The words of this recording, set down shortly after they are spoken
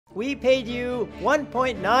We paid you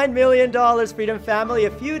 $1.9 million, Freedom Family,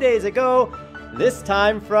 a few days ago, this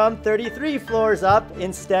time from 33 floors up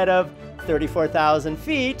instead of 34,000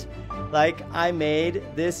 feet, like I made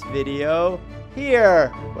this video here,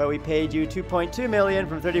 where we paid you $2.2 million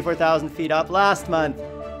from 34,000 feet up last month.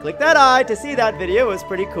 Click that eye to see that video. It was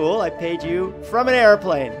pretty cool. I paid you from an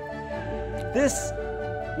airplane. This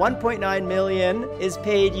 $1.9 million is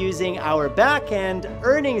paid using our back-end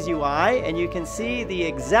earnings UI, and you can see the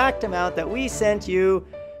exact amount that we sent you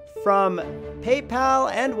from PayPal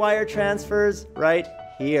and wire transfers right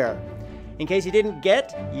here. In case you didn't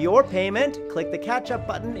get your payment, click the catch-up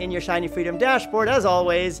button in your Shiny Freedom dashboard, as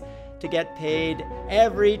always, to get paid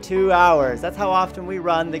every 2 hours. That's how often we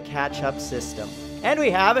run the catch-up system. And we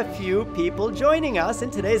have a few people joining us in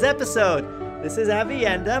today's episode. This is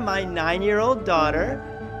Avienda, my 9-year-old daughter,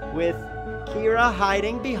 with Kira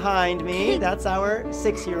hiding behind me. That's our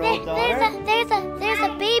 6-year-old daughter. There's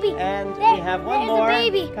a baby. And we have one more. There's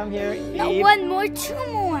a baby. Come here, Eve. No, one more, 2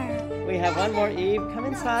 more. We have one more, Eve. Come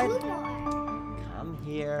inside. No, 2 more. Come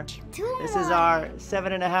here. 2 This more. is our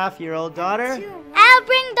 7.5-year-old daughter. I'll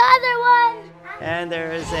bring the other one. And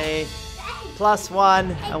there is a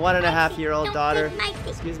 +1, a 1.5-year-old daughter.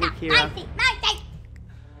 Excuse me, Kira.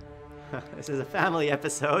 This is a family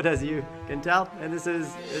episode, as you can tell, and this is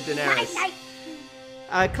Daenerys.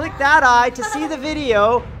 Click that eye to see the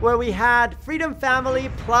video where we had Freedom Family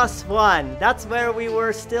 +1. That's where we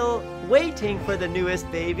were still waiting for the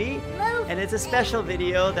newest baby, and it's a special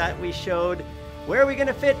video that we showed where are we going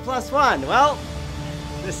to fit +1. Well,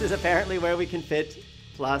 this is apparently where we can fit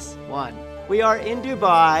 +1. We are in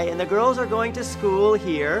Dubai, and the girls are going to school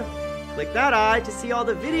here. Click that eye to see all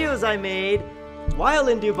the videos I made while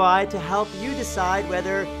in Dubai to help you decide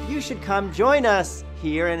whether you should come join us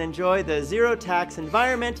here and enjoy the zero tax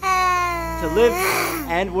environment to live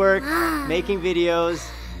and work making videos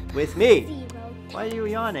with me. Why are you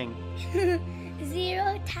yawning?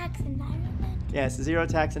 Zero tax environment. Yes, zero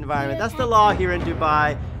tax environment. That's the law here in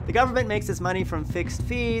Dubai. The government makes its money from fixed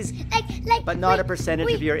fees, but not a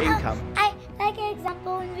percentage of your income. Like an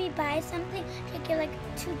example, when we buy something, we get like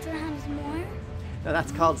 2 dirhams more. Now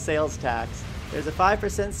that's called sales tax. There's a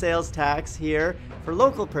 5% sales tax here for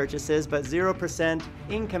local purchases, but 0%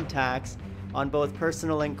 income tax on both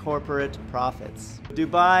personal and corporate profits.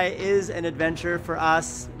 Dubai is an adventure for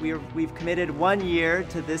us. We've committed 1 year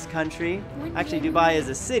to this country. Actually, Dubai is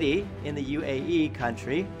a city in the UAE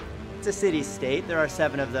country. It's a city-state. There are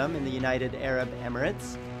 7 of them in the United Arab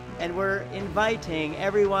Emirates. And we're inviting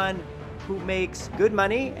everyone who makes good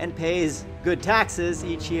money and pays good taxes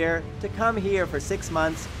each year to come here for 6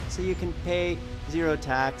 months so you can pay zero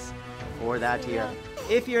tax for that year.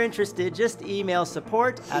 If you're interested, just email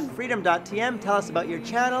support@freedom.tm. Tell us about your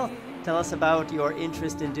channel, tell us about your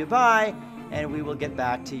interest in Dubai, and we will get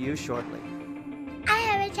back to you shortly. I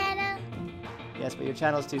have a channel. Yes, but your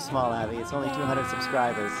channel's too small, Abby. It's only 200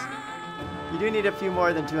 subscribers. You do need a few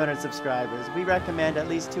more than 200 subscribers. We recommend at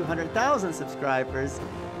least 200,000 subscribers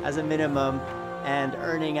as a minimum and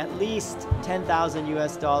earning at least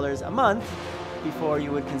 $10,000 a month before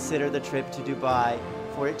you would consider the trip to Dubai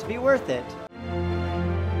for it to be worth it.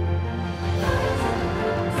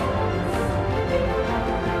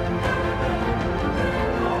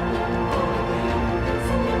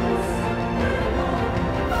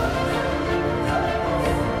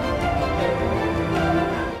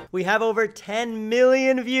 We have over 10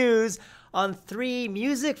 million views on 3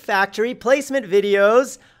 Music Factory placement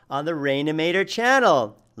videos on the Rainimator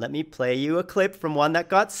channel. Let me play you a clip from one that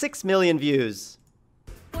got 6 million views.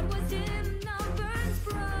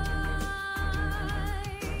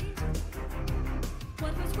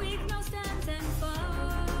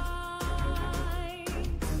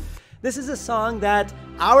 This is a song that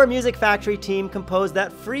our Music Factory team composed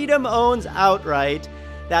that Freedom owns outright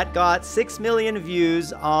that got 6 million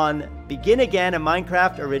views on Begin Again, a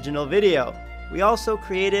Minecraft original video. We also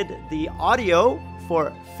created the audio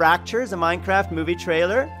for Fractures, a Minecraft movie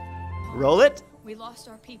trailer. Roll it. We lost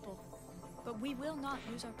our people, but we will not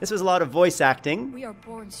lose our people. This was a lot of voice acting. We are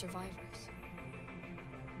born survivors.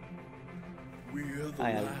 We're the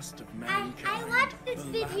last of mankind. I watched this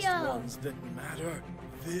the video. last ones that matter.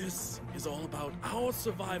 This is all about our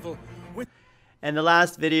survival. And the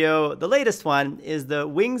last video, the latest one, is the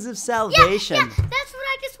Wings of Salvation. Yeah, that's what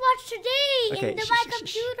I just watched today Okay, in my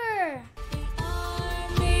computer.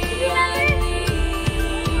 Okay.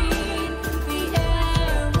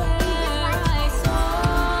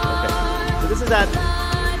 So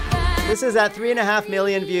this is at 3.5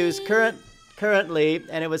 million views currently,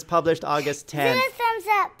 and it was published August 10th. Give it a thumbs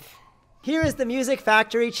up. Here is the Music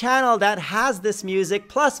Factory channel that has this music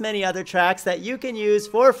plus many other tracks that you can use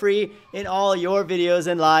for free in all your videos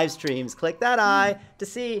and live streams. Click that eye to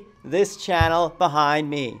see this channel behind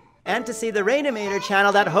me. And to see the Rainimator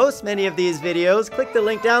channel that hosts many of these videos, click the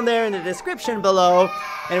link down there in the description below.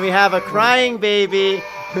 And we have a crying baby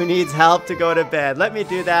who needs help to go to bed. Let me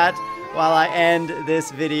do that while I end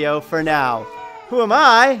this video for now. Who am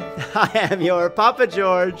I? I am your Papa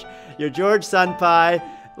George, your George Sunpie,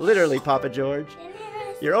 literally Papa George,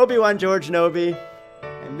 your Obi-Wan George Nobi,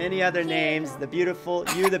 and many other names the beautiful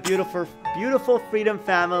Freedom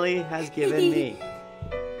family has given me.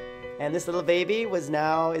 And this little baby is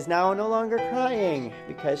now no longer crying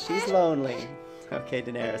because she's lonely. Okay,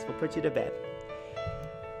 Daenerys, we'll put you to bed.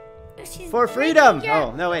 For freedom!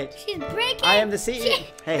 Oh, no, wait. She's breaking. I am the CEO.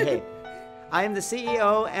 Hey. I am the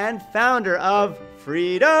CEO and founder of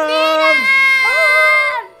Freedom!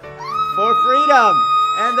 For freedom!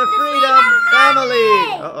 And the Freedom family!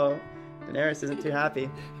 Uh-oh. Daenerys isn't too happy.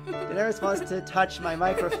 Daenerys wants to touch my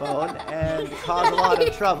microphone and cause a lot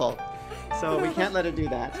of trouble. So we can't let her do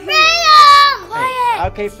that. Freedom!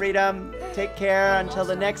 Quiet! Okay, Freedom. Take care until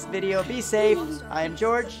the next video. Be safe. I am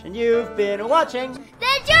George, and you've been watching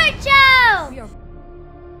The George Show!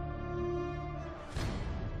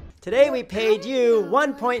 Today we paid you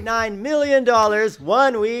 $1.9 million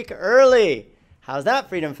 1 week early. How's that,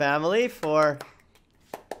 Freedom family, for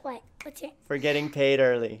getting paid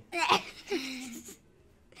early?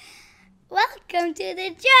 Welcome to the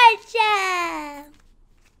George Show!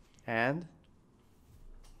 And?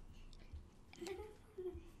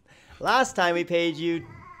 Last time we paid you,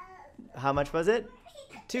 how much was it?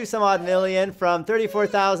 2 some odd million from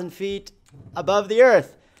 34,000 feet above the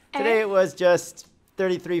earth. Today it was just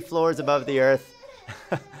 33 floors above the earth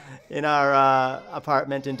in our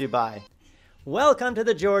apartment in Dubai. Welcome to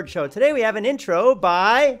the George Show. Today we have an intro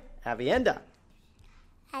by Avienda.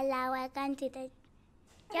 Hello, welcome to the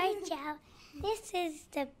George Show. This is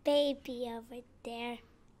the baby over there.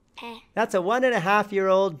 That's a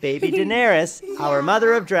 1.5-year-old baby Daenerys, our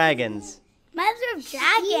mother of dragons. Mother of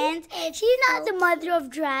dragons? She's not the mother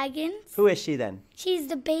of dragons. Who is she then? She's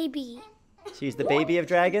the baby. She's the baby of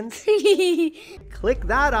dragons? Click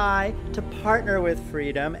that eye to partner with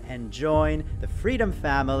Freedom and join the Freedom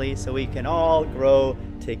family so we can all grow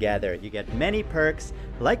together. You get many perks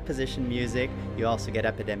like position music. You also get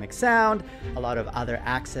Epidemic Sound, a lot of other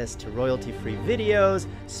access to royalty-free videos,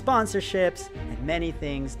 sponsorships, and many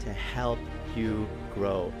things to help you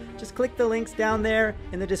grow. Just click the links down there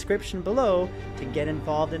in the description below to get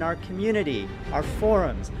involved in our community, our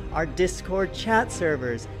forums, our Discord chat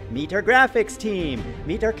servers, meet our graphics team,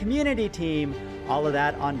 meet our community team, all of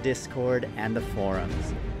that on Discord and the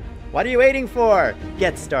forums. What are you waiting for?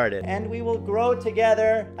 Get started. And we will grow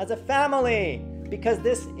together as a family because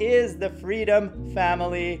this is the Freedom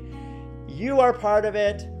family. You are part of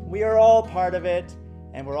it, we are all part of it,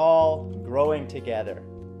 and we're all growing together.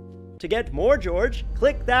 To get more George,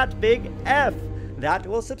 click that big F. That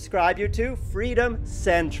will subscribe you to Freedom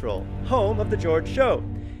Central, home of The George Show.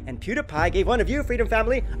 And PewDiePie gave one of you, Freedom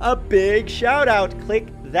family, a big shout out. Click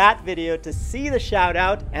that video to see the shout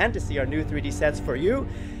out and to see our new 3D sets for you.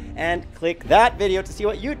 And click that video to see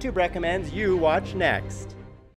what YouTube recommends you watch next.